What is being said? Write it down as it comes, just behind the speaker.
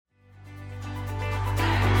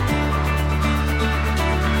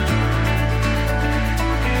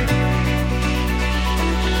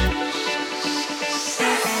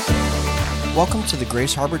Welcome to the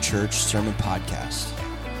Grace Harbor Church Sermon Podcast.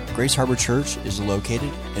 Grace Harbor Church is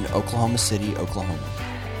located in Oklahoma City, Oklahoma.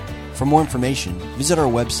 For more information, visit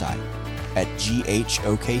our website at ghokc.com.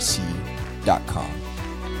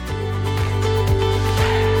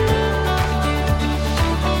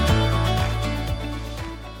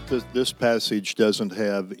 This passage doesn't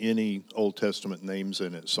have any Old Testament names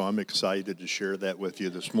in it, so I'm excited to share that with you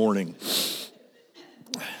this morning.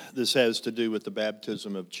 This has to do with the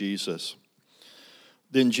baptism of Jesus.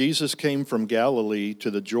 Then Jesus came from Galilee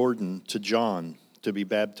to the Jordan to John to be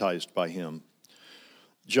baptized by him.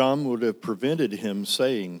 John would have prevented him,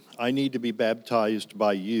 saying, "I need to be baptized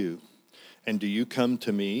by you, and do you come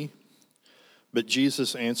to me?" But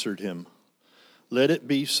Jesus answered him, "Let it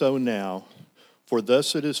be so now, for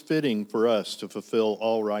thus it is fitting for us to fulfill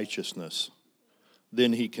all righteousness."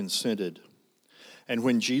 Then he consented. And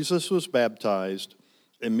when Jesus was baptized,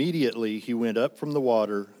 immediately he went up from the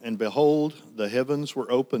water, and behold, the heavens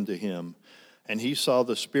were opened to him, and he saw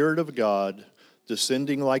the Spirit of God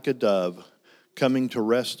descending like a dove, coming to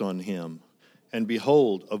rest on him. And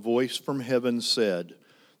behold, a voice from heaven said,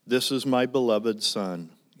 "This is my beloved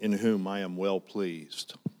Son, in whom I am well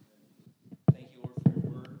pleased." Thank you, Lord, for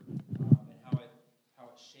your word and how it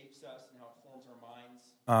shapes us and how it forms our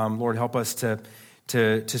minds. Lord, help us to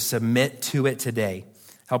submit to it today.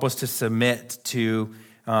 Help us to submit to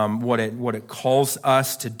what it calls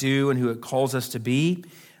us to do and who it calls us to be.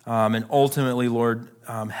 And ultimately, Lord,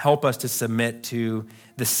 help us to submit to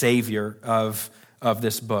the Savior of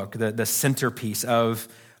this book, the centerpiece of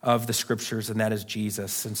the Scriptures, and that is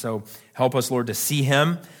Jesus. And so help us, Lord, to see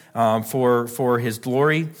him for his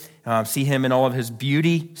glory, see him in all of his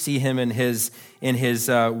beauty, see him in his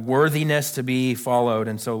worthiness to be followed.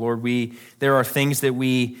 And so, Lord, there are things that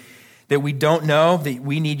we don't know, that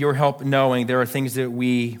we need your help knowing. There are things that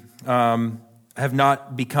we have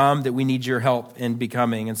not become, that we need your help in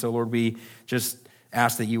becoming. And so, Lord, we just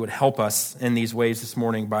ask that you would help us in these ways this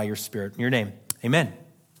morning by your Spirit. In your name, amen.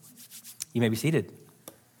 You may be seated.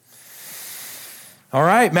 All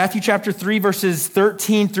right, Matthew chapter 3, verses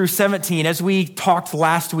 13 through 17. As we talked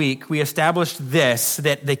last week, we established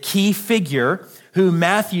that the key figure who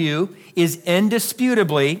Matthew is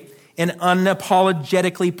indisputably and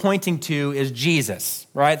unapologetically pointing to is Jesus,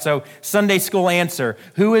 right? So Sunday school answer.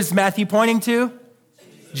 Who is Matthew pointing to?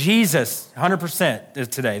 Jesus, 100%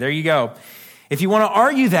 today. There you go. If you want to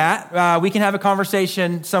argue that, we can have a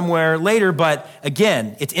conversation somewhere later, but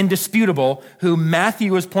again, it's indisputable who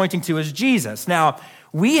Matthew is pointing to is Jesus. Now,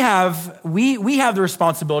 we have the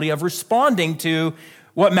responsibility of responding to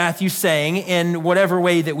what Matthew's saying in whatever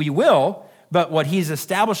way that we will. But what he's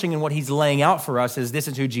establishing and what he's laying out for us is this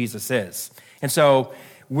is who Jesus is. And so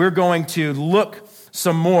we're going to look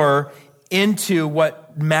some more into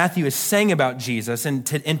what Matthew is saying about Jesus. And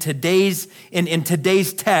in today's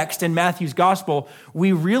text, in Matthew's gospel,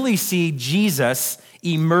 we really see Jesus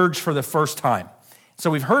emerge for the first time. So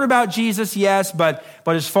we've heard about Jesus, yes, but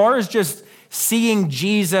as far as just seeing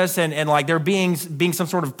Jesus and like there being some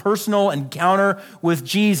sort of personal encounter with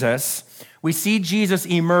Jesus, we see Jesus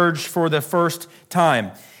emerge for the first time.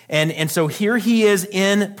 And so here he is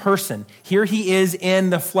in person. Here he is in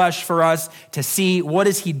the flesh for us to see what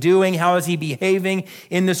is he doing, how is he behaving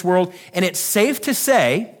in this world. And it's safe to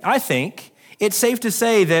say, I think,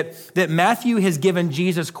 that Matthew has given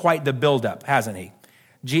Jesus quite the buildup, hasn't he?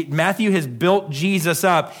 Matthew has built Jesus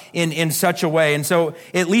up in such a way. And so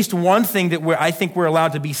at least one thing that I think we're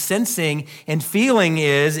allowed to be sensing and feeling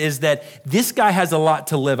is that this guy has a lot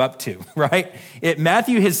to live up to, right?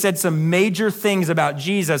 Matthew has said some major things about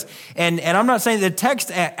Jesus. And I'm not saying the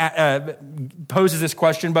text poses this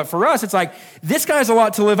question, but for us, it's like, this guy has a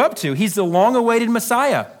lot to live up to. He's the long-awaited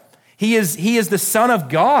Messiah. He is the Son of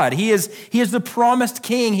God. He is the promised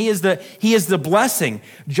King. He is the blessing.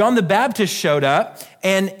 John the Baptist showed up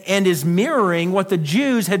and is mirroring what the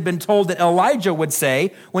Jews had been told that Elijah would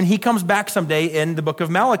say when he comes back someday in the book of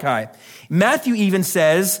Malachi. Matthew even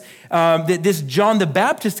says that this John the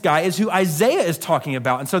Baptist guy is who Isaiah is talking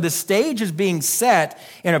about. And so the stage is being set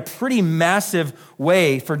in a pretty massive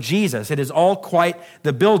way for Jesus. It is all quite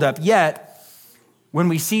the buildup. Yet, when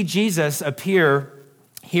we see Jesus appear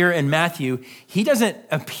here in Matthew, he doesn't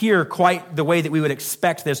appear quite the way that we would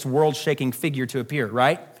expect this world-shaking figure to appear,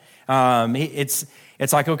 right?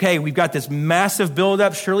 It's like, okay, we've got this massive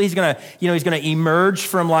buildup. Surely he's gonna emerge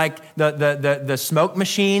from like the smoke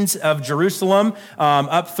machines of Jerusalem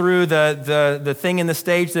up through the thing in the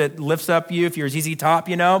stage that lifts up you if you're ZZ Top,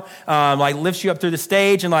 like lifts you up through the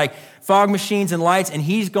stage and like fog machines and lights, and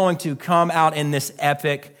he's going to come out in this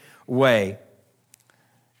epic way.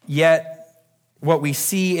 Yet, what we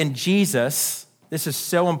see in Jesus This is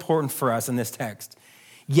so important for us in this text.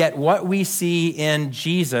 Yet what we see in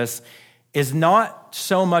Jesus is not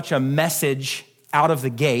so much a message out of the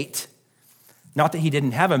gate, not that he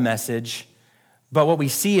didn't have a message, but what we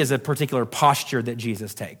see is a particular posture that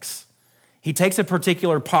Jesus takes. He takes a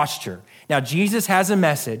particular posture. Now, Jesus has a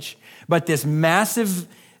message, but this massive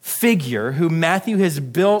figure who Matthew has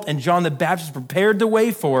built and John the Baptist prepared the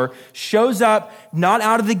way for shows up not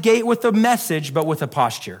out of the gate with a message, but with a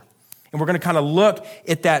posture. And we're going to kind of look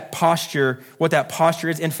at that posture, what that posture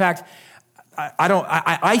is. In fact,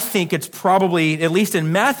 I think it's probably, at least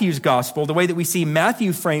in Matthew's gospel, the way that we see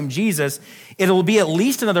Matthew frame Jesus, it'll be at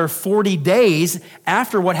least another 40 days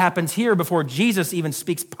after what happens here before Jesus even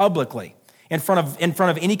speaks publicly in front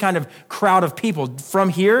of any kind of crowd of people. From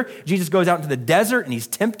here, Jesus goes out into the desert and he's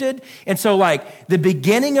tempted. And so like the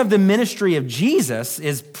beginning of the ministry of Jesus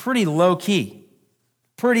is pretty low key.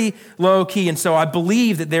 And so I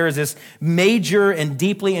believe that there is this major and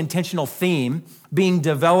deeply intentional theme being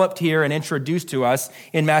developed here and introduced to us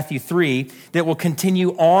in Matthew 3 that will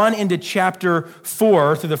continue on into chapter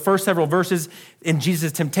 4 through the first several verses in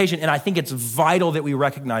Jesus' temptation. And I think it's vital that we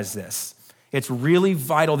recognize this. It's really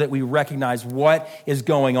vital that we recognize what is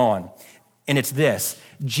going on. And it's this: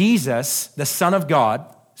 Jesus, the Son of God,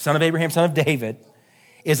 son of Abraham, son of David,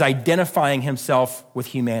 is identifying himself with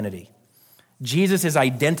humanity. Jesus is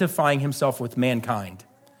identifying himself with mankind.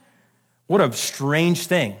 What a strange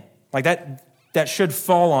thing. Like that should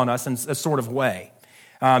fall on us in a sort of way.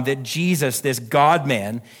 That Jesus, this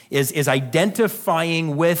God-man, is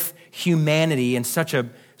identifying with humanity in such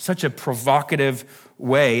a provocative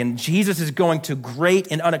way. And Jesus is going to great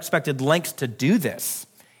and unexpected lengths to do this.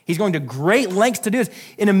 He's going to great lengths to do this.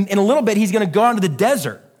 In a little bit, he's going to go out into the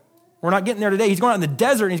desert. We're not getting there today. He's going out in the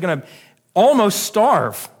desert and he's going to almost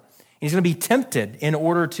starve. He's going to be tempted in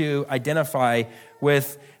order to identify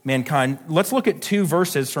with mankind. Let's look at 2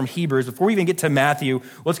 verses from Hebrews. Before we even get to Matthew,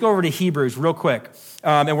 let's go over to Hebrews real quick.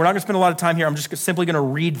 And we're not going to spend a lot of time here. I'm just simply going to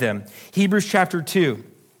read them. Hebrews chapter 2,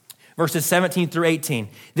 verses 17 through 18.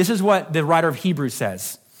 This is what the writer of Hebrews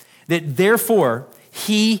says. That therefore,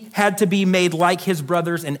 he had to be made like his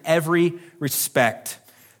brothers in every respect,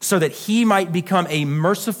 so that he might become a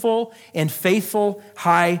merciful and faithful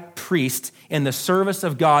high priest in the service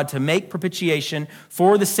of God to make propitiation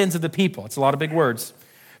for the sins of the people. It's a lot of big words.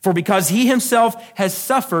 For because he himself has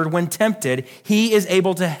suffered when tempted, he is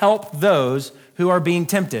able to help those who are being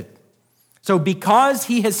tempted. So because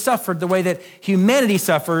he has suffered the way that humanity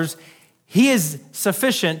suffers, he is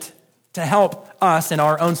sufficient to help us in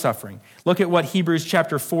our own suffering. Look at what Hebrews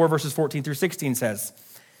chapter 4, verses 14 through 16 says.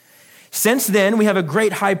 Since then, we have a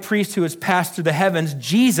great high priest who has passed through the heavens,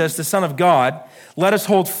 Jesus, the Son of God. Let us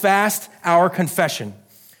hold fast our confession,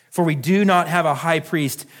 for we do not have a high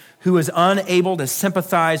priest who is unable to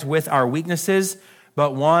sympathize with our weaknesses,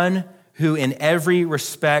 but one who in every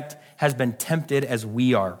respect has been tempted as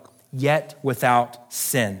we are, yet without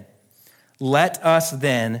sin. Let us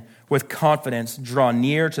then, with confidence, draw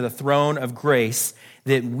near to the throne of grace,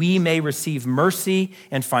 that we may receive mercy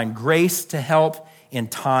and find grace to help in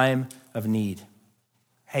time of need.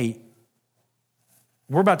 Hey,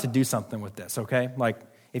 we're about to do something with this, okay? Like,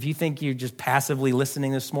 if you think you're just passively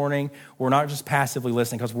listening this morning, we're not just passively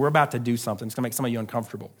listening, because we're about to do something. It's going to make some of you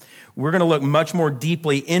uncomfortable. We're going to look much more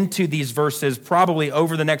deeply into these verses probably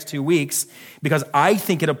over the next 2 weeks, because I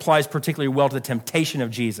think it applies particularly well to the temptation of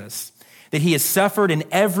Jesus. That he has suffered in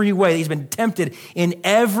every way. He's been tempted in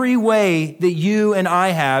every way that you and I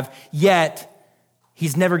have, yet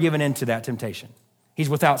he's never given in to that temptation. He's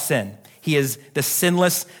without sin. He is the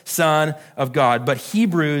sinless Son of God. But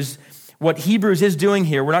what Hebrews is doing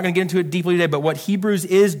here, we're not going to get into it deeply today, but what Hebrews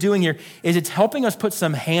is doing here is it's helping us put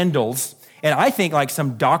some handles, and I think like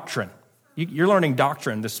some doctrine. You're learning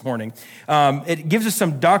doctrine this morning. It gives us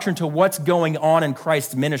some doctrine to what's going on in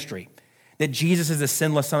Christ's ministry, that Jesus is the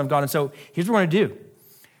sinless Son of God. And so here's what we're going to do.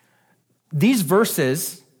 These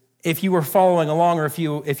verses, if you were following along or if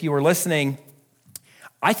you were listening,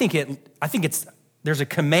 I think there's a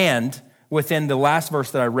command within the last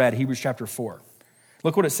verse that I read, Hebrews chapter 4.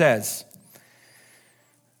 Look what it says.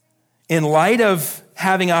 In light of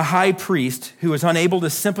having a high priest who is unable to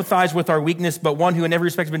sympathize with our weakness, but one who in every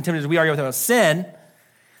respect has been tempted as we are without sin,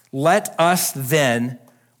 let us then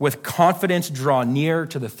with confidence draw near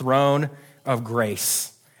to the throne of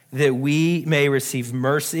grace, that we may receive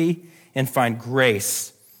mercy and find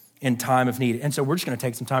grace in time of need. And so we're just going to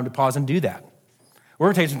take some time to pause and do that. We're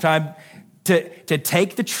going to take some time to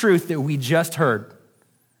take the truth that we just heard,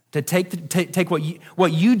 to take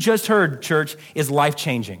what you just heard, church, is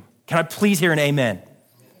life-changing. Can I please hear an amen?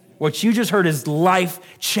 What you just heard is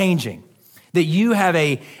life-changing. that you have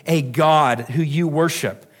a God who you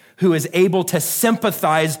worship, who is able to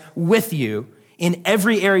sympathize with you in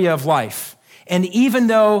every area of life. And even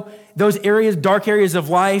though those areas, dark areas of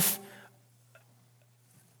life,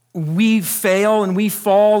 we fail and we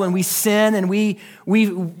fall and we sin and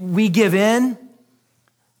we give in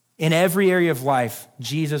every area of life,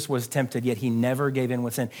 Jesus was tempted, yet he never gave in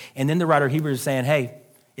with sin. And then the writer of Hebrews is saying, hey,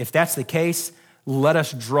 if that's the case, let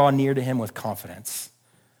us draw near to him with confidence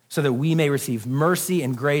so that we may receive mercy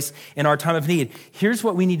and grace in our time of need. Here's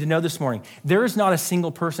what we need to know this morning. There is not a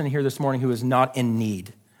single person here this morning who is not in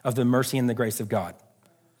need of the mercy and the grace of God.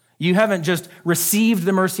 You haven't just received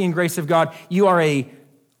the mercy and grace of God. You are a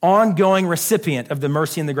ongoing recipient of the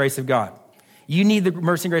mercy and the grace of God. You need the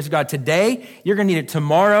mercy and grace of God today. You're going to need it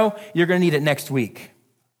tomorrow. You're going to need it next week.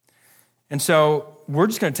 And so we're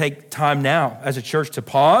just going to take time now as a church to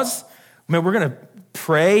pause. We're going to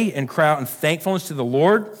pray and cry out in thankfulness to the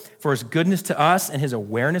Lord for his goodness to us and his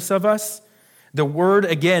awareness of us. The word,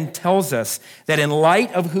 again, tells us that in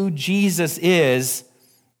light of who Jesus is,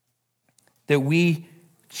 that we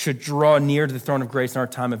should draw near to the throne of grace in our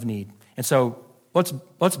time of need. And so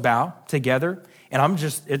let's bow together. And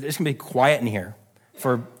it's going to be quiet in here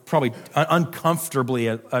for probably an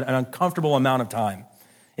uncomfortable amount of time.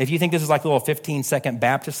 If you think this is like a little 15-second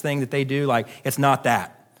Baptist thing that they do, like it's not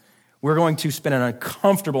that. We're going to spend an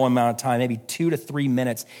uncomfortable amount of time, maybe 2 to 3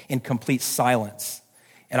 minutes in complete silence.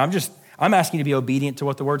 And I'm asking you to be obedient to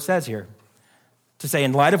what the word says here. To say,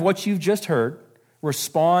 in light of what you've just heard,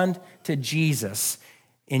 respond to Jesus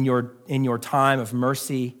in your time of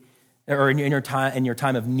mercy, or in your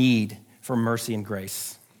time of need for mercy and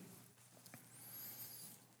grace.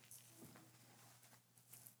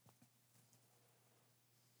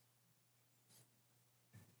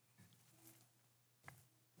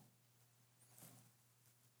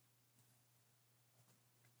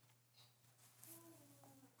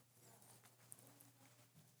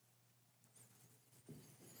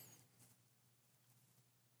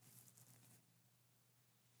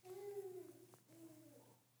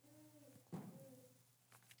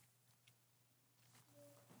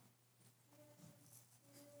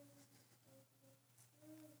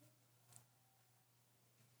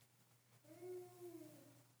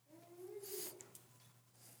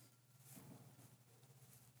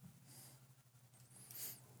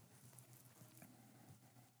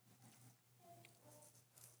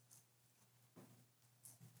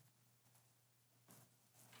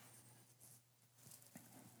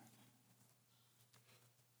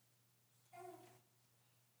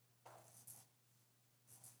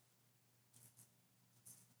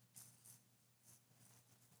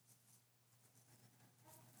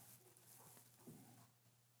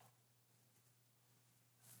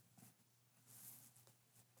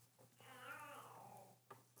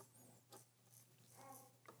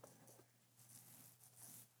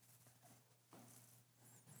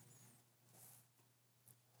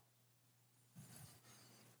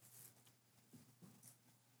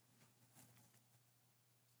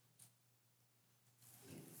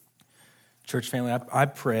 Church family, I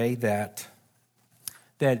pray that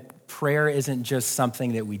prayer isn't just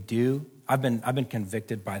something that we do. I've been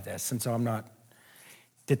convicted by this, and so I'm not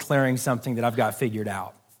declaring something that I've got figured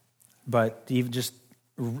out. But even just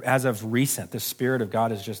as of recent, the Spirit of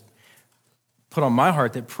God has just put on my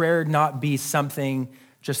heart that prayer not be something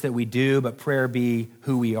just that we do, but prayer be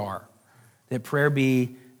who we are. That prayer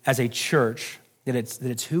be, as a church, that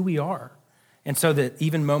it's who we are. And so that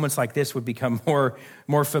even moments like this would become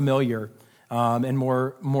more familiar and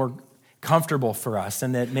more comfortable for us,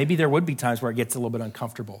 and that maybe there would be times where it gets a little bit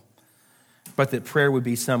uncomfortable, but that prayer would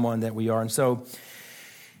be someone that we are. And so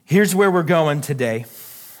here's where we're going today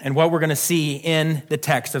and what we're going to see in the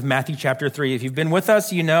text of Matthew chapter 3. If you've been with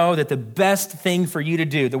us, you know that the best thing for you to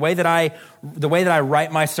do, the way that I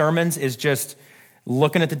write my sermons is just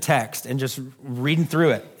looking at the text and just reading through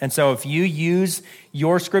it. And so if you use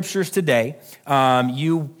your scriptures today,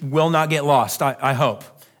 you will not get lost, I hope.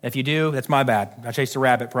 If you do, that's my bad. I chased a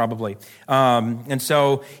rabbit probably. And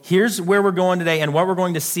so here's where we're going today and what we're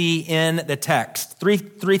going to see in the text. Three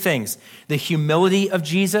things: the humility of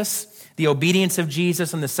Jesus, the obedience of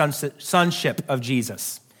Jesus, and the sonship of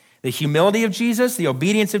Jesus. The humility of Jesus, the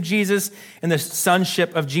obedience of Jesus, and the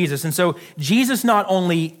sonship of Jesus. And so Jesus not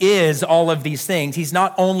only is all of these things, he's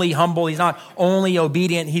not only humble, he's not only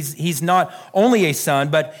obedient, he's not only a son,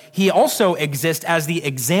 but he also exists as the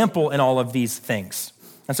example in all of these things.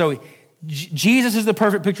 And so Jesus is the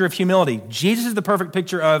perfect picture of humility. Jesus is the perfect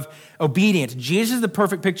picture of obedience. Jesus is the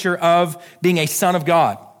perfect picture of being a son of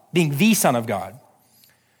God, being the Son of God.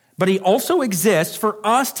 But he also exists for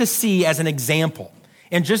us to see as an example.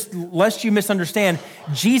 And just lest you misunderstand,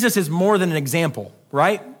 Jesus is more than an example,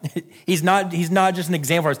 right? He's not just an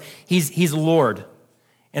example for us. He's Lord.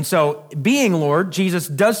 And so being Lord, Jesus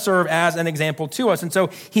does serve as an example to us. And so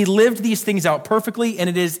he lived these things out perfectly, and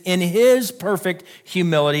it is in his perfect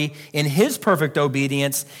humility, in his perfect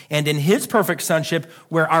obedience, and in his perfect sonship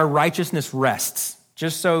where our righteousness rests.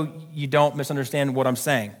 Just so you don't misunderstand what I'm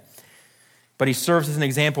saying. But he serves as an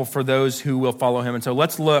example for those who will follow him. And so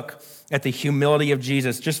let's look at the humility of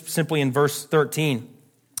Jesus, just simply in verse 13.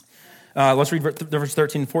 Let's read verse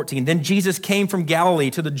 13 and 14. Then Jesus came from Galilee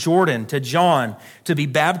to the Jordan, to John, to be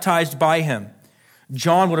baptized by him.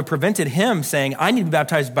 John would have prevented him, saying, I need to be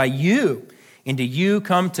baptized by you, and do you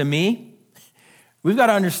come to me? We've got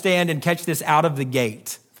to understand and catch this out of the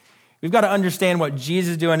gate. We've got to understand what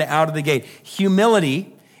Jesus is doing out of the gate.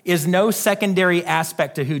 Humility is no secondary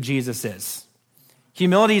aspect to who Jesus is.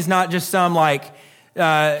 Humility is not just some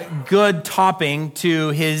good topping to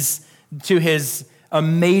his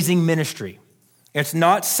amazing ministry. It's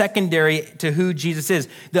not secondary to who Jesus is.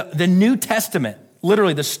 The New Testament,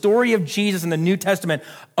 literally the story of Jesus in the New Testament,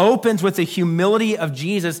 opens with the humility of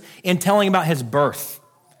Jesus in telling about his birth.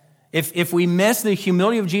 If we miss the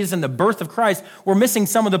humility of Jesus and the birth of Christ, we're missing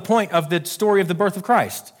some of the point of the story of the birth of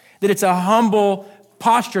Christ. That it's a humble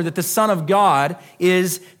posture that the Son of God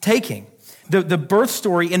is taking. The birth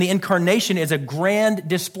story and the incarnation is a grand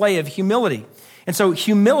display of humility. And so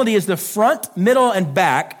humility is the front, middle, and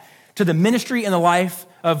back to the ministry and the life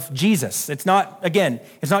of Jesus. It's not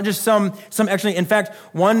just some actually. In fact,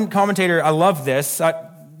 one commentator, I love this.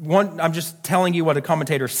 I'm just telling you what a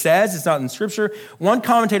commentator says. It's not in Scripture. One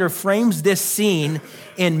commentator frames this scene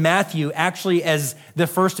in Matthew actually as the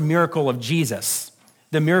first miracle of Jesus,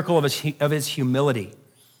 the miracle of his humility.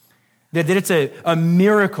 That it's a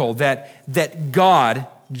miracle that God,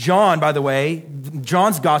 John, by the way,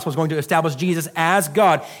 John's gospel is going to establish Jesus as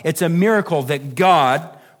God. It's a miracle that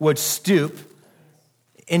God would stoop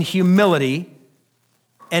in humility,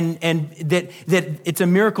 and that it's a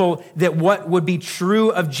miracle that what would be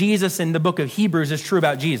true of Jesus in the book of Hebrews is true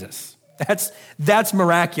about Jesus. That's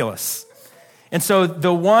miraculous. And so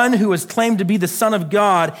the one who is claimed to be the Son of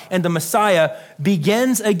God and the Messiah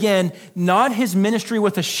begins again, not his ministry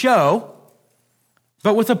with a show,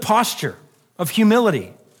 but with a posture of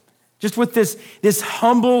humility. Just with this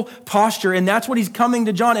humble posture. And that's what he's coming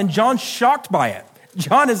to John. And John's shocked by it.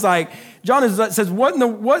 John says, what in the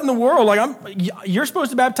world? You're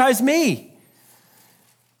supposed to baptize me.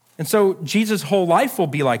 And so Jesus' whole life will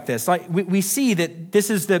be like this. We see that this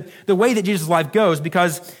is the way that Jesus' life goes,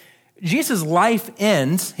 because Jesus' life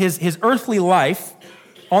ends, his earthly life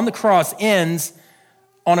on the cross ends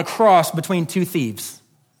on a cross between two thieves.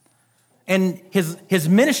 And his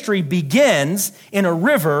ministry begins in a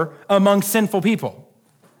river among sinful people.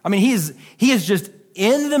 I mean, he is just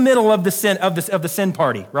in the middle of the sin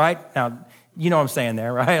party, right? Now, you know what I'm saying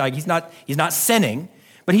there, right? Like he's not sinning,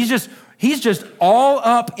 but he's just all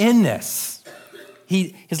up in this.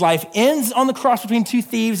 His life ends on the cross between two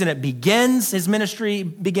thieves, and his ministry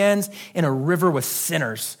begins in a river with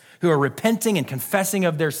sinners who are repenting and confessing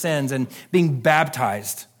of their sins and being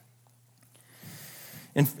baptized.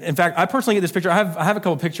 In fact, I personally get this picture. I have a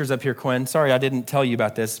couple pictures up here, Quinn. Sorry, I didn't tell you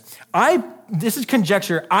about this. This is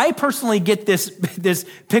conjecture. I personally get this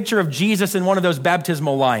picture of Jesus in one of those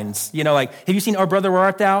baptismal lines. You know, have you seen Our Brother, Where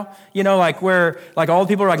Art Thou? You know, where all the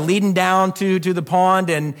people are leading down to the pond,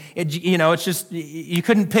 and it's just you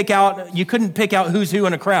couldn't pick out who's who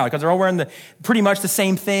in a crowd because they're all wearing pretty much the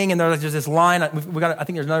same thing, and there's just this line. I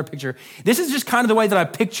think there's another picture. This is just kind of the way that I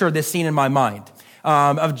picture this scene in my mind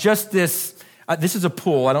of just this. This is a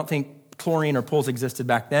pool. I don't think chlorine or pools existed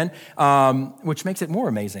back then, which makes it more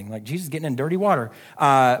amazing. Jesus getting in dirty water.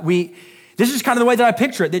 This is kind of the way that I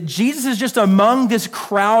picture it, that Jesus is just among this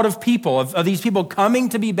crowd of people, of these people coming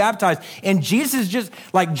to be baptized. And Jesus is just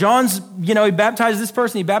John's, he baptized this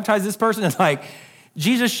person, and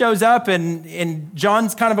Jesus shows up and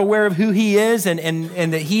John's kind of aware of who he is and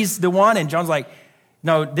that he's the one. And John's like,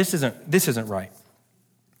 no, this isn't right.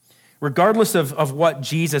 Regardless of what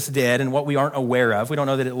Jesus did and what we aren't aware of, we don't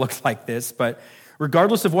know that it looks like this, but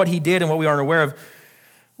regardless of what he did and what we aren't aware of,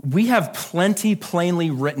 we have plenty plainly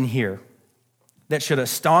written here that should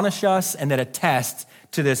astonish us and that attest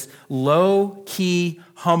to this low-key,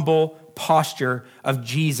 humble posture of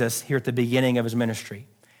Jesus here at the beginning of his ministry.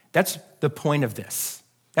 That's the point of this.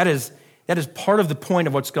 That is part of the point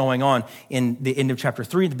of what's going on in the end of chapter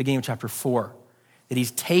 3 and the beginning of chapter 4, that he's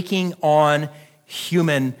taking on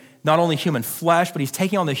not only human flesh, but he's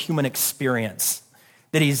taking on the human experience,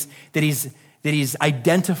 that he's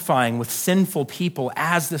identifying with sinful people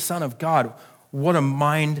as the Son of God. what a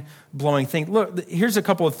mind-blowing thing. Look, here's a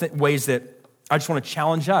couple of ways that I just want to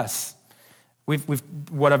challenge us.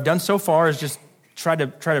 What I've done so far is just try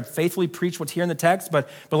to faithfully preach what's here in the text, but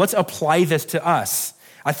let's apply this to us.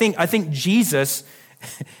 I think Jesus,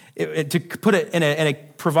 to put it in a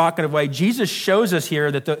provocative way, Jesus shows us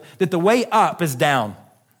here that the way up is down.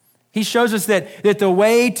 He shows us that the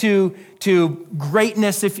way to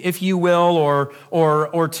greatness, if you will,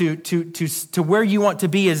 or to where you want to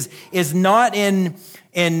be is not in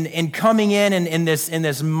coming in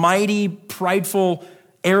this mighty, prideful,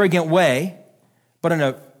 arrogant way, but in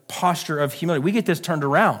a posture of humility. We get this turned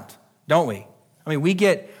around, don't we? I mean, we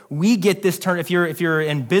get this turned. If you're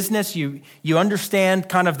in business, you understand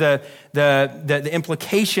kind of the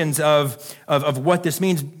implications of what this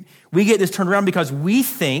means. We get this turned around because we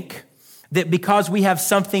think that because we have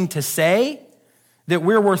something to say, that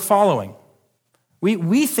we're worth following.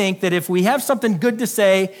 We think that if we have something good to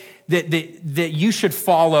say, that you should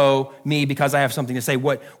follow me because I have something to say.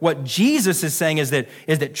 What Jesus is saying is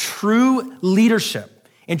that true leadership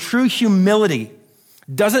and true humility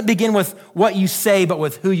doesn't begin with what you say, but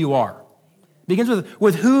with who you are. It begins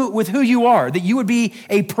with who you are, that you would be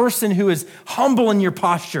a person who is humble in your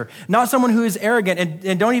posture, not someone who is arrogant.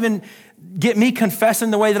 And don't even get me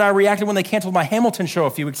confessing the way that I reacted when they canceled my Hamilton show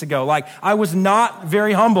a few weeks ago. Like, I was not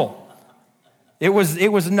very humble. It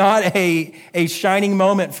was not a shining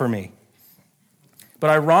moment for me. But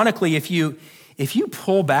ironically, if you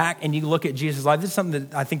pull back and you look at Jesus' life, this is something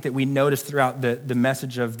that I think that we notice throughout the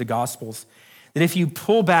message of the Gospels, that if you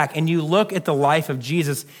pull back and you look at the life of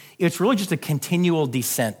Jesus, it's really just a continual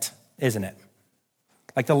descent, isn't it?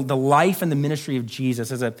 Like the life and the ministry of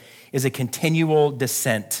Jesus is a continual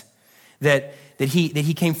descent, that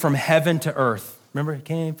he came from heaven to earth. Remember, he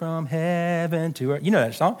came from heaven to earth. You know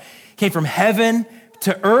that song? Came from heaven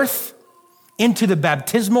to earth, into the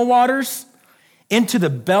baptismal waters, into the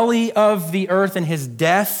belly of the earth, and his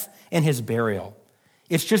death and his burial.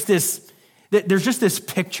 It's just this, there's just this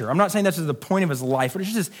picture. I'm not saying this is the point of his life, but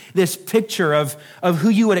it's just this picture of who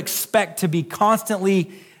you would expect to be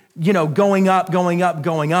constantly, going up, going up,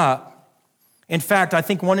 going up. In fact, I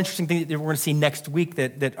think one interesting thing that we're going to see next week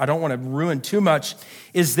that I don't want to ruin too much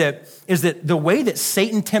is that the way that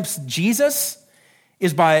Satan tempts Jesus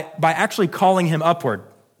is by actually calling him upward,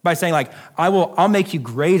 by saying like, I'll make you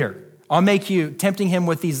greater. I'll make you, tempting him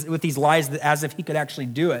with these lies as if he could actually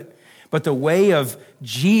do it. But the way of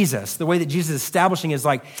Jesus, the way that Jesus is establishing is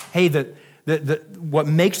like, hey, what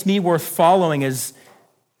makes me worth following is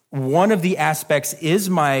one of the aspects is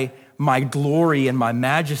my glory and my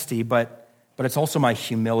majesty, but it's also my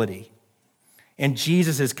humility. And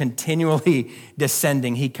Jesus is continually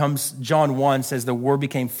descending. He comes, John 1 says, the word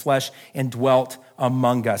became flesh and dwelt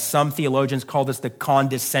among us. Some theologians call this the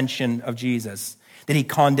condescension of Jesus, that he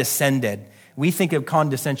condescended. We think of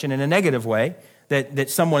condescension in a negative way,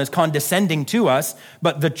 that someone is condescending to us,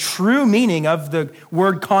 but the true meaning of the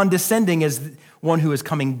word condescending is one who is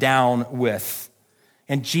coming down with.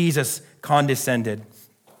 And Jesus condescended.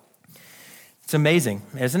 It's amazing,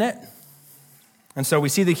 isn't it? And so we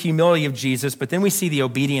see the humility of Jesus, but then we see the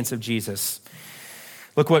obedience of Jesus.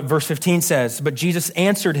 Look what verse 15 says. But Jesus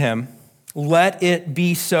answered him, "Let it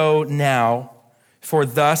be so now, for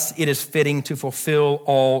thus it is fitting to fulfill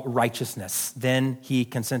all righteousness." Then he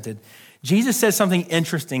consented. Jesus says something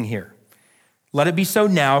interesting here. Let it be so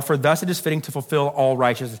now, for thus it is fitting to fulfill all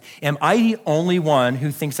righteousness. Am I the only one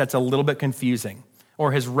who thinks that's a little bit confusing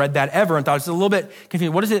or has read that ever and thought it's a little bit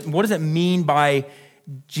confusing? What does it mean by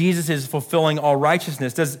Jesus is fulfilling all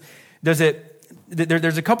righteousness? There's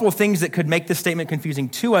a couple of things that could make this statement confusing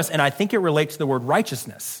to us, and I think it relates to the word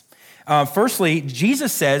righteousness. Firstly,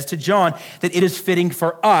 Jesus says to John that it is fitting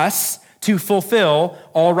for us to fulfill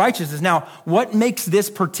all righteousness. Now, what makes this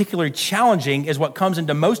particularly challenging is what comes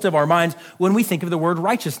into most of our minds when we think of the word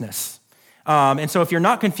righteousness. And so if you're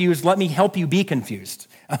not confused, let me help you be confused.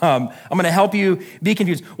 I'm going to help you be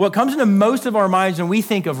confused. What comes into most of our minds when we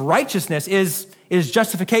think of righteousness is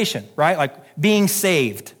justification, right? Like being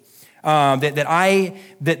saved. That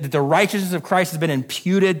the righteousness of Christ has been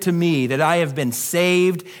imputed to me, that I have been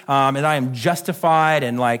saved, and I am justified,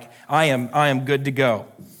 and like I am good to go.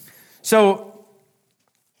 So,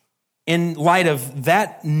 in light of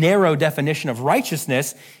that narrow definition of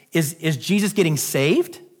righteousness, is Jesus getting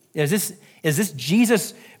saved? Is this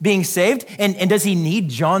Jesus being saved? And does he need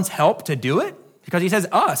John's help to do it? Because he says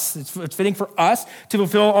us. It's fitting for us to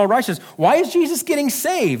fulfill all righteousness. Why is Jesus getting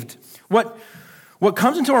saved? What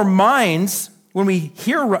comes into our minds when we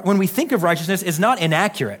think of righteousness is not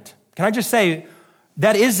inaccurate. Can I just say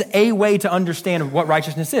that is a way to understand what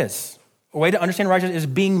righteousness is? A way to understand righteousness is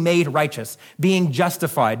being made righteous, being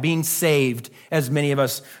justified, being saved, as many of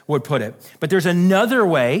us would put it. But there's another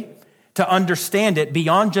way to understand it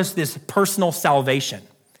beyond just this personal salvation.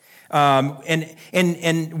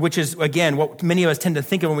 And which is, again, what many of us tend to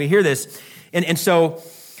think of when we hear this. And so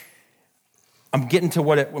I'm getting to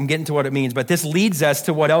what it means, but this leads us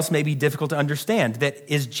to what else may be difficult to understand. That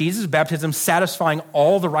is Jesus' baptism satisfying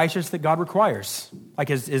all the righteousness that God requires? Like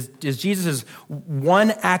is Jesus'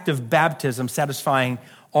 one act of baptism satisfying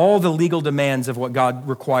all the legal demands of what God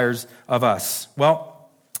requires of us? Well,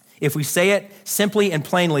 if we say it simply and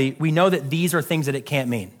plainly, we know that these are things that it can't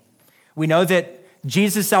mean. We know that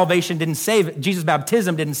Jesus' baptism didn't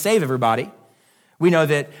save everybody. We know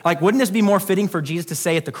that, wouldn't this be more fitting for Jesus to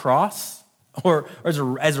say at the cross or as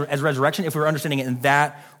resurrection if we were understanding it in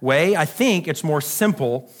that way? I think it's more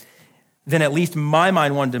simple than at least my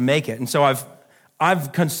mind wanted to make it. And so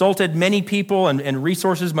I've consulted many people and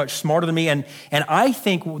resources much smarter than me, and I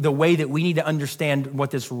think the way that we need to understand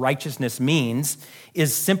what this righteousness means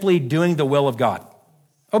is simply doing the will of God.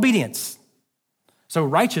 Obedience. So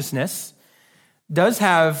righteousness does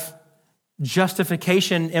have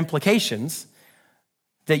justification implications,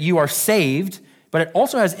 that you are saved, but it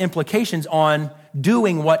also has implications on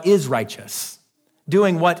doing what is righteous,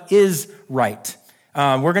 doing what is right.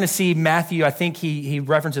 We're going to see Matthew, I think he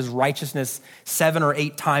references righteousness 7 or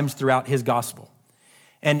 8 times throughout his gospel.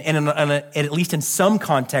 And at least in some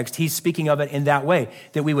context, he's speaking of it in that way,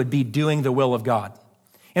 that we would be doing the will of God.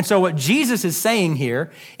 And so what Jesus is saying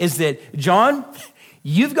here is that, John,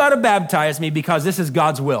 you've got to baptize me because this is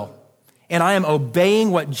God's will. And I am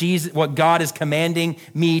obeying what God is commanding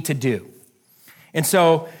me to do. And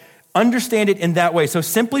so understand it in that way. So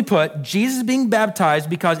simply put, Jesus is being baptized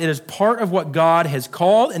because it is part of what God has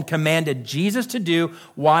called and commanded Jesus to do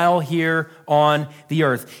while here on the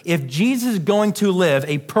earth. If Jesus is going to live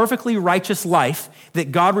a perfectly righteous life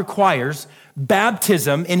that God requires,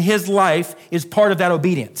 baptism in his life is part of that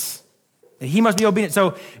obedience. He must be obedient.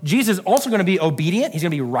 So Jesus is also going to be obedient. He's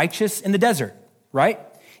going to be righteous in the desert, right?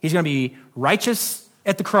 He's going to be righteous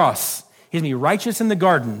at the cross. He's going to be righteous in the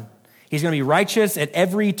garden. He's going to be righteous at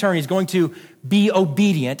every turn. He's going to be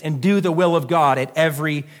obedient and do the will of God at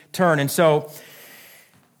every turn. And so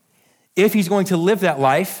if he's going to live that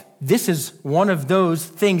life, this is one of those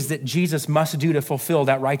things that Jesus must do to fulfill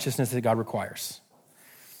that righteousness that God requires.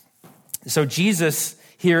 So Jesus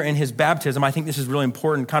here in his baptism, I think this is really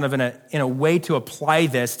important, kind of in a way to apply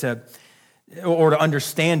this to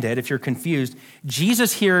understand it if you're confused.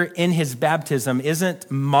 Jesus here in his baptism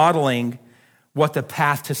isn't modeling what the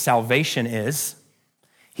path to salvation is.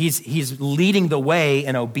 He's leading the way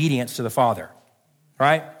in obedience to the Father,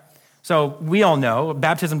 right? So we all know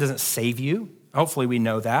baptism doesn't save you. Hopefully we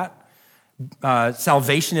know that.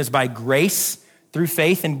 Salvation is by grace through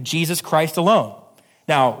faith in Jesus Christ alone.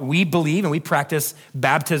 Now, we believe and we practice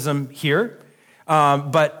baptism here,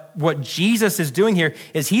 but what Jesus is doing here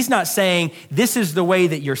is he's not saying this is the way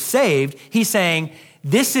that you're saved. He's saying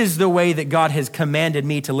this is the way that God has commanded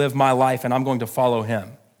me to live my life, and I'm going to follow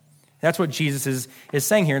him. That's what Jesus is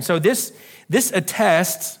saying here. And so this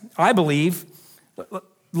attests, I believe,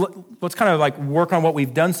 let's kind of work on what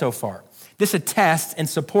we've done so far. This attests and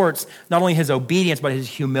supports not only his obedience, but his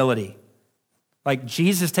humility.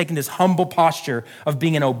 Jesus is taking this humble posture of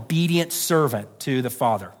being an obedient servant to the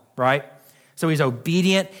Father, right? So he's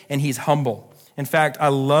obedient and he's humble. In fact, I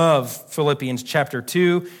love Philippians chapter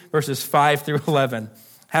 2, verses 5 through 11.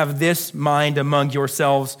 Have this mind among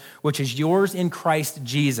yourselves, which is yours in Christ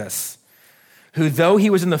Jesus, who though he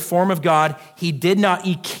was in the form of God, he did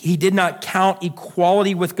not count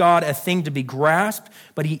equality with God a thing to be grasped,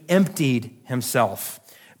 but he emptied himself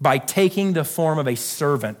by taking the form of a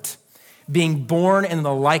servant, being born in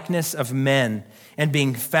the likeness of men, and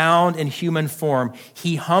being found in human form,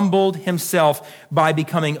 he humbled himself by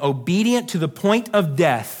becoming obedient to the point of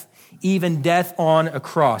death, even death on a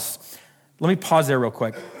cross. Let me pause there real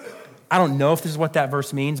quick. I don't know if this is what that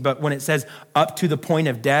verse means, but when it says up to the point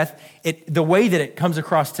of death, the way that it comes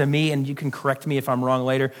across to me, and you can correct me if I'm wrong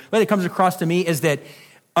later, the way it comes across to me is that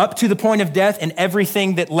up to the point of death and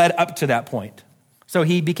everything that led up to that point. So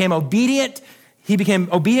he became obedient. He became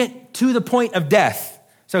obedient to the point of death.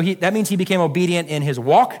 So that means he became obedient in his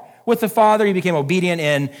walk with the Father. He became obedient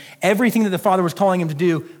in everything that the Father was calling him to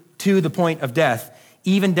do to the point of death,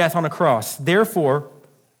 even death on a cross. Therefore,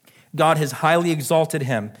 God has highly exalted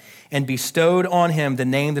him and bestowed on him the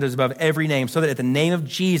name that is above every name, so that at the name of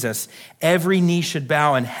Jesus, every knee should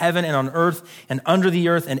bow in heaven and on earth and under the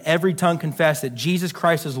earth, and every tongue confess that Jesus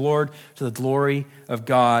Christ is Lord, to the glory of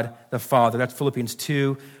God the Father. That's Philippians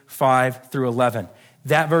 2, 5 through 11.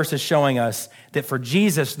 that verse is showing us that for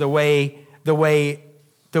Jesus, the way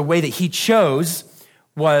that he chose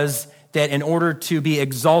was that in order to be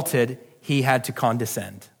exalted, he had to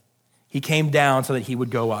condescend. He came down so that he would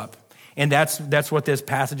go up. And that's what this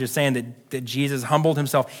passage is saying, that Jesus humbled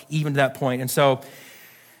himself even to that point. And so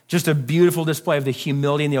just a beautiful display of the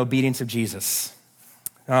humility and the obedience of Jesus.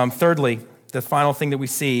 Thirdly, the final thing that we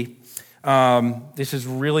see, this is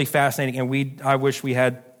really fascinating, and I wish we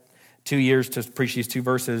had 2 years to preach these two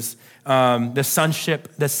verses. The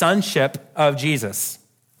sonship of Jesus.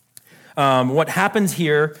 What happens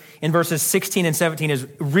here in verses 16 and 17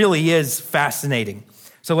 really is fascinating.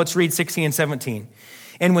 So let's read 16 and 17.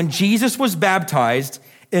 And when Jesus was baptized,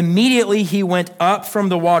 immediately he went up from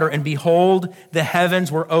the water, and behold, the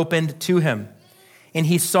heavens were opened to him. And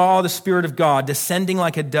he saw the Spirit of God descending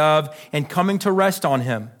like a dove and coming to rest on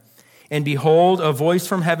him. And behold, a voice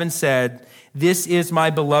from heaven said, "This is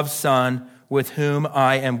my beloved Son, with whom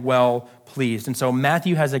I am well pleased." And so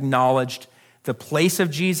Matthew has acknowledged the place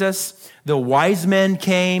of Jesus. The wise men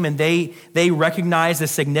came and they recognize the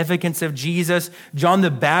significance of Jesus. John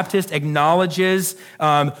the Baptist acknowledges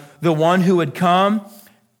the one who would come,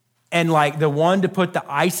 and like the one to put the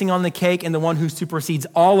icing on the cake, and the one who supersedes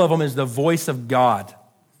all of them is the voice of God.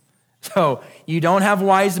 So you don't have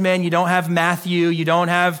wise men, you don't have Matthew, you don't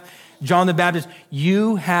have John the Baptist.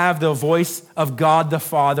 You have the voice of God the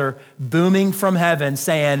Father booming from heaven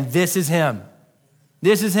saying, "This is him.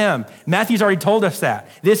 This is him." Matthew's already told us that.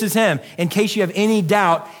 This is him. In case you have any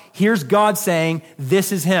doubt, here's God saying,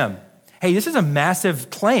 "This is him." Hey, this is a massive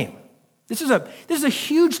claim. This is a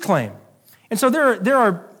huge claim. And so there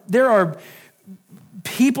are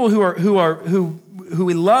people who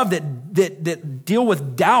we love that deal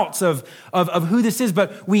with doubts of who this is,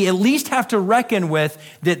 but we at least have to reckon with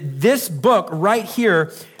that this book right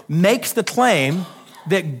here makes the claim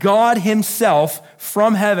that God himself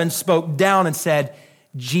from heaven spoke down and said,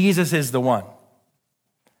 Jesus is the one.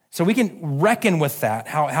 So we can reckon with that,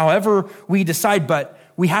 however we decide, but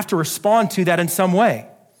we have to respond to that in some way.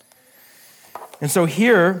 And so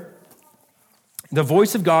here, the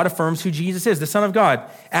voice of God affirms who Jesus is, the Son of God,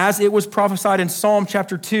 as it was prophesied in Psalm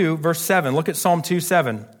chapter 2, verse 7. Look at Psalm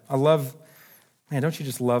 2:7. Don't you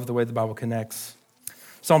just love the way the Bible connects?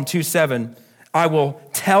 Psalm 2:7, "I will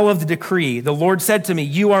tell of the decree. The Lord said to me,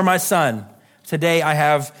 'You are my son. Today I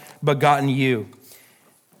have begotten you.'"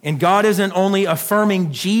 And God isn't only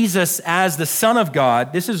affirming Jesus as the Son of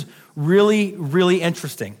God. This is really, really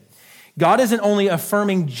interesting. God isn't only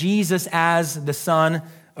affirming Jesus as the Son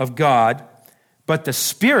of God, but the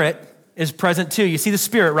Spirit is present too. You see the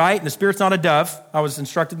Spirit, right? The Spirit's not a dove. I was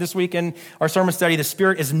instructed this week in our sermon study, the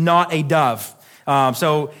Spirit is not a dove.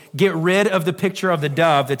 So get rid of the picture of the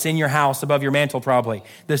dove that's in your house above your mantle probably.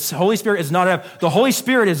 The Holy Spirit is not a dove. The Holy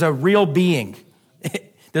Spirit is a real being.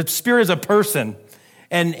 The Spirit is a person,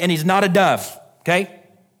 and he's not a dove, okay?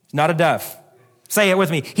 He's not a dove. Say it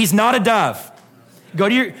with me. He's not a dove. Go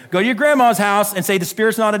to your grandma's house and say the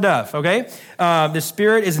Spirit's not a dove, okay? The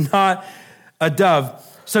Spirit is not a dove.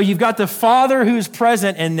 So you've got the Father who's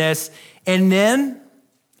present in this, and then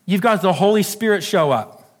you've got the Holy Spirit show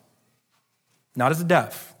up. Not as a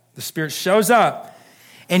dove. The Spirit shows up,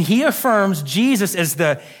 and he affirms Jesus as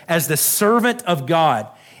the servant of God.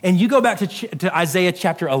 And you go back to Isaiah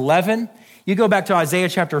chapter 11, you go back to Isaiah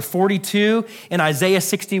chapter 42 and Isaiah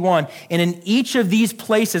 61, and in each of these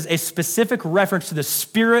places, a specific reference to the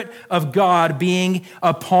Spirit of God being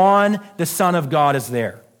upon the Son of God is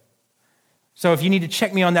there. So if you need to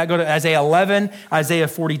check me on that, go to Isaiah 11, Isaiah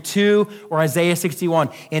 42, or Isaiah 61.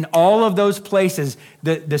 In all of those places,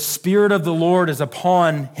 the Spirit of the Lord is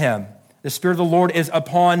upon him. The Spirit of the Lord is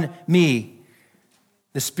upon me.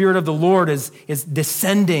 The Spirit of the Lord is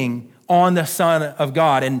descending on the Son of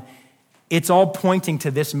God. And it's all pointing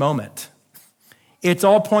to this moment. It's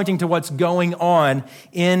all pointing to what's going on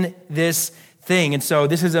in this thing. And so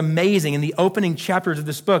this is amazing. In the opening chapters of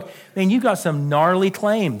this book, man, you got some gnarly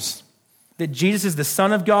claims. That Jesus is the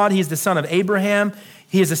Son of God, he is the son of Abraham,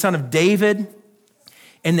 he is the son of David,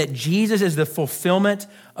 and that Jesus is the fulfillment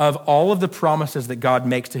of all of the promises that God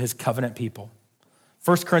makes to his covenant people.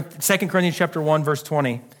 2 Corinthians chapter 1, verse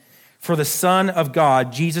 20. "For the Son of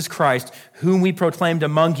God, Jesus Christ, whom we proclaimed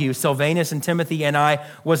among you, Silvanus and Timothy and I,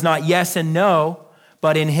 was not yes and no,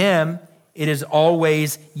 but in him it is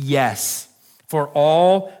always yes. For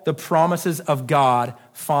all the promises of God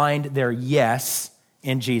find their yes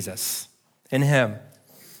in Jesus." In him.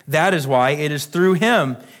 That is why it is through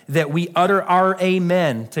him that we utter our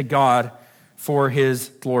amen to God for his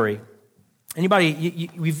glory. Anybody,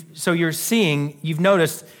 you've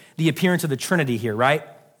noticed the appearance of the Trinity here, right?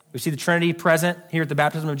 We see the Trinity present here at the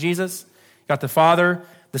baptism of Jesus. Got the Father,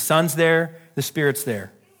 the Son's there, the Spirit's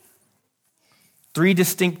there. 3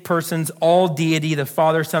 distinct persons, all deity, the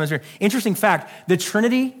Father, Son, and Spirit. Interesting fact, the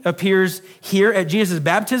Trinity appears here at Jesus'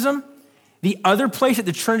 baptism. The other place that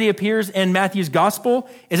the Trinity appears in Matthew's gospel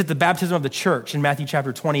is at the baptism of the church in Matthew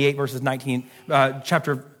chapter 28, verse 19. That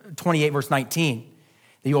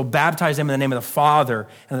you will baptize them in the name of the Father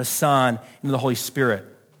and the Son and of the Holy Spirit.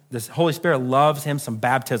 The Holy Spirit loves him some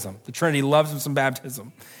baptism. The Trinity loves him some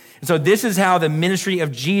baptism. And so this is how the ministry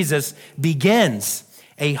of Jesus begins,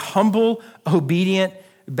 a humble, obedient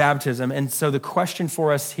baptism. And so the question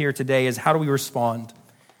for us here today is, how do we respond?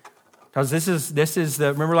 Because this is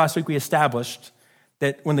remember last week we established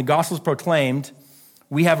that when the gospel is proclaimed,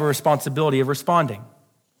 we have a responsibility of responding.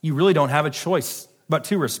 You really don't have a choice but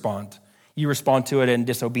to respond. You respond to it in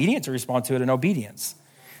disobedience or respond to it in obedience.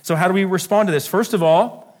 So how do we respond to this? First of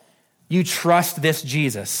all, you trust this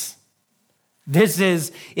Jesus. This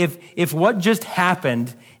is, if what just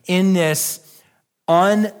happened in this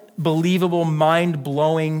unbelievable,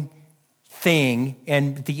 mind-blowing thing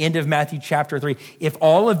and at the end of Matthew chapter 3, if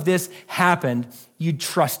all of this happened, you'd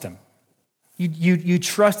trust him. You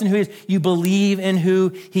trust in who he is. You believe in who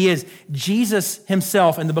he is. Jesus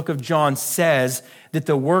himself in the book of John says that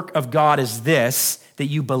the work of God is this, that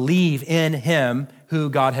you believe in him who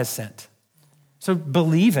God has sent. So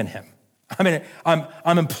believe in him. I mean,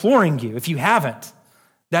 I'm imploring you, if you haven't,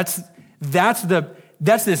 that's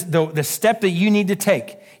the step that you need to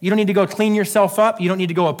take. You don't need to go clean yourself up. You don't need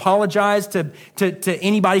to go apologize to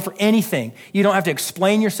anybody for anything. You don't have to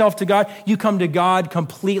explain yourself to God. You come to God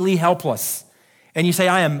completely helpless. And you say,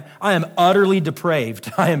 I am utterly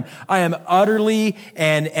depraved. I am utterly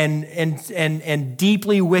and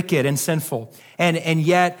deeply wicked and sinful. And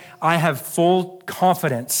yet I have full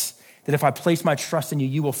confidence that if I place my trust in you,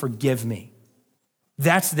 you will forgive me.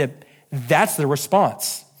 That's the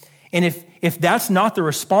response. And if that's not the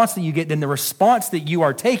response that you get, then the response that you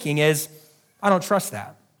are taking is, I don't trust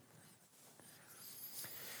that.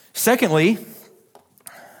 Secondly,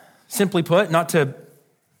 simply put, not to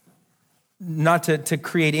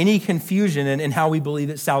create any confusion in how we believe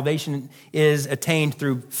that salvation is attained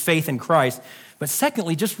through faith in Christ, but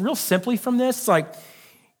secondly, just real simply from this, it's like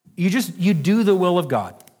you do the will of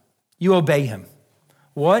God. You obey him.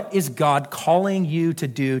 What is God calling you to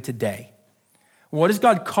do today? What is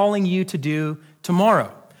God calling you to do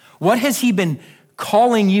tomorrow? What has he been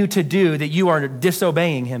calling you to do that you are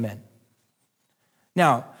disobeying him in?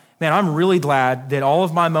 Now, man, I'm really glad that all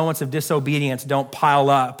of my moments of disobedience don't pile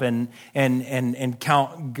up and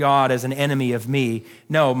count God as an enemy of me.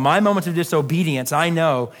 No, my moments of disobedience, I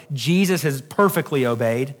know Jesus has perfectly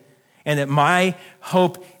obeyed, and that my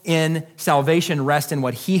hope in salvation rests in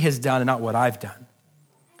what he has done and not what I've done.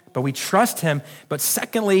 But we trust him. But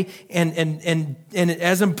secondly, and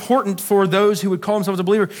as important for those who would call themselves a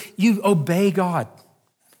believer, you obey God.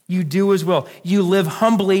 You do his will. You live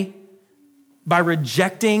humbly by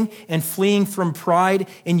rejecting and fleeing from pride,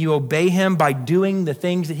 and you obey him by doing the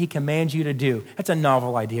things that he commands you to do. That's a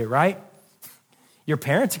novel idea, right? Your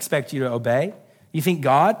parents expect you to obey. You think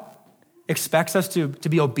God expects us to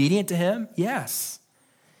be obedient to him? Yes.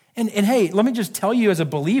 And hey, let me just tell you as a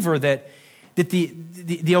believer that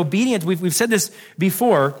the obedience, we've said this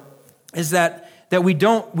before, is that we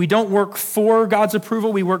don't work for God's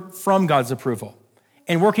approval, we work from God's approval.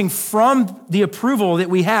 And working from the approval that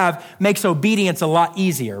we have makes obedience a lot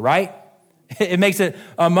easier, right? It makes it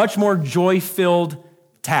a much more joy-filled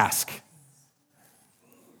task.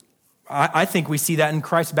 I think we see that in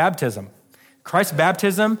Christ's baptism. Christ's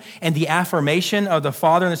baptism and the affirmation of the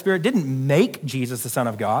Father and the Spirit didn't make Jesus the Son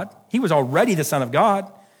of God. He was already the Son of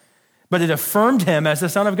God, but it affirmed him as the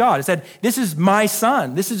Son of God. It said, this is my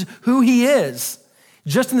Son. This is who he is.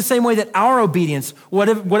 Just in the same way that our obedience,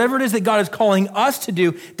 whatever it is that God is calling us to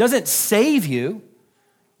do, doesn't save you,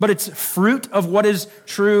 but it's fruit of what is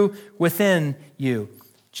true within you.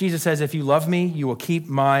 Jesus says, if you love me, you will keep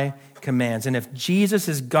my commands. And if Jesus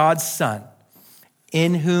is God's Son,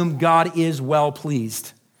 in whom God is well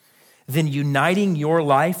pleased, then uniting your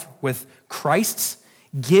life with Christ's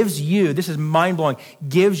gives you, this is mind-blowing,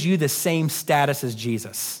 gives you the same status as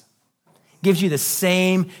Jesus. Gives you the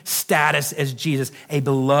same status as Jesus, a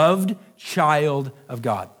beloved child of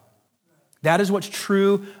God. That is what's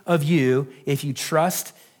true of you if you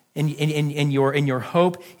trust and your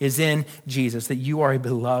hope is in Jesus, that you are a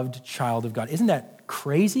beloved child of God. Isn't that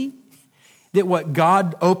crazy? That what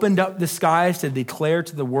God opened up the skies to declare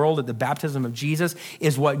to the world at the baptism of Jesus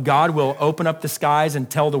is what God will open up the skies and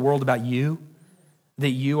tell the world about you. That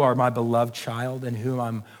you are my beloved child in whom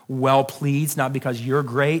I'm well pleased, not because you're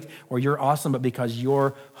great or you're awesome, but because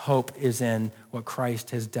your hope is in what Christ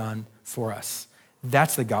has done for us.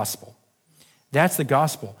 That's the gospel. That's the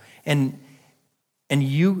gospel. And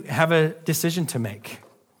you have a decision to make.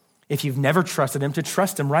 If you've never trusted him, to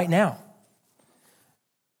trust him right now.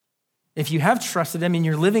 If you have trusted him and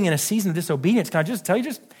you're living in a season of disobedience, can I just tell you,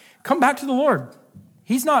 just come back to the Lord.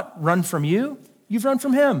 He's not run from you. You've run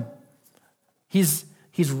from him. He's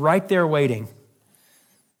right there waiting.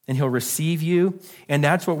 And he'll receive you. And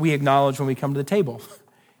that's what we acknowledge when we come to the table.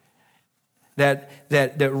 That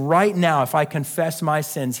right now, if I confess my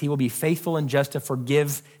sins, he will be faithful and just to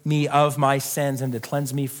forgive me of my sins and to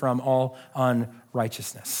cleanse me from all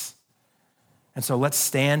unrighteousness. And so let's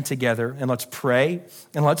stand together and let's pray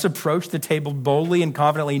and let's approach the table boldly and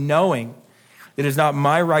confidently, knowing that it is not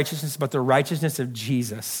my righteousness, but the righteousness of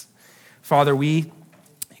Jesus. Father, we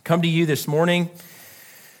come to you this morning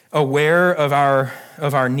aware of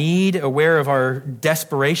our need, aware of our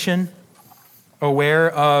desperation, aware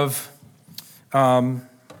of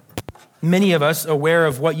many of us aware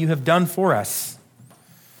of what you have done for us.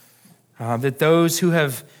 That those who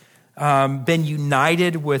have been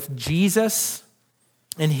united with Jesus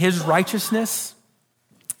in his righteousness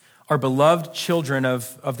are beloved children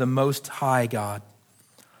of the Most High God.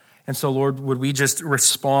 And so, Lord, would we just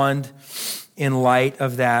respond in light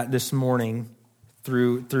of that this morning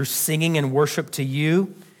through singing and worship to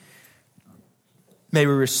you? May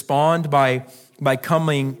we respond by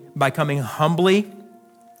coming humbly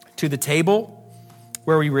to the table,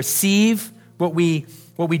 where we receive what we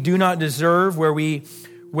do not deserve, where we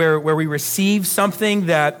receive something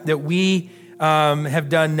that we have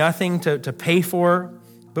done nothing to pay for,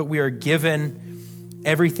 but we are given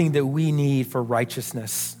everything that we need for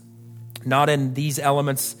righteousness, not in these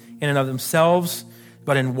elements in and of themselves,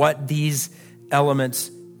 but in what these elements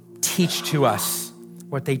teach to us,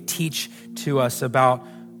 what they teach to us about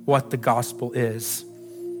what the gospel is,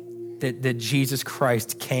 that Jesus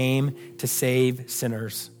Christ came to save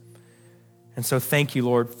sinners. And so thank you,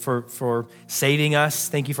 Lord, for saving us.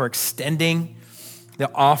 Thank you for extending the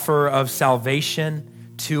offer of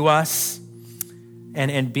salvation to us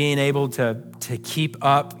and being able to keep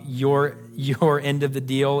up your end of the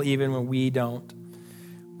deal even when we don't.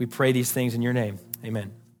 We pray these things in your name.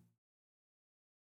 Amen.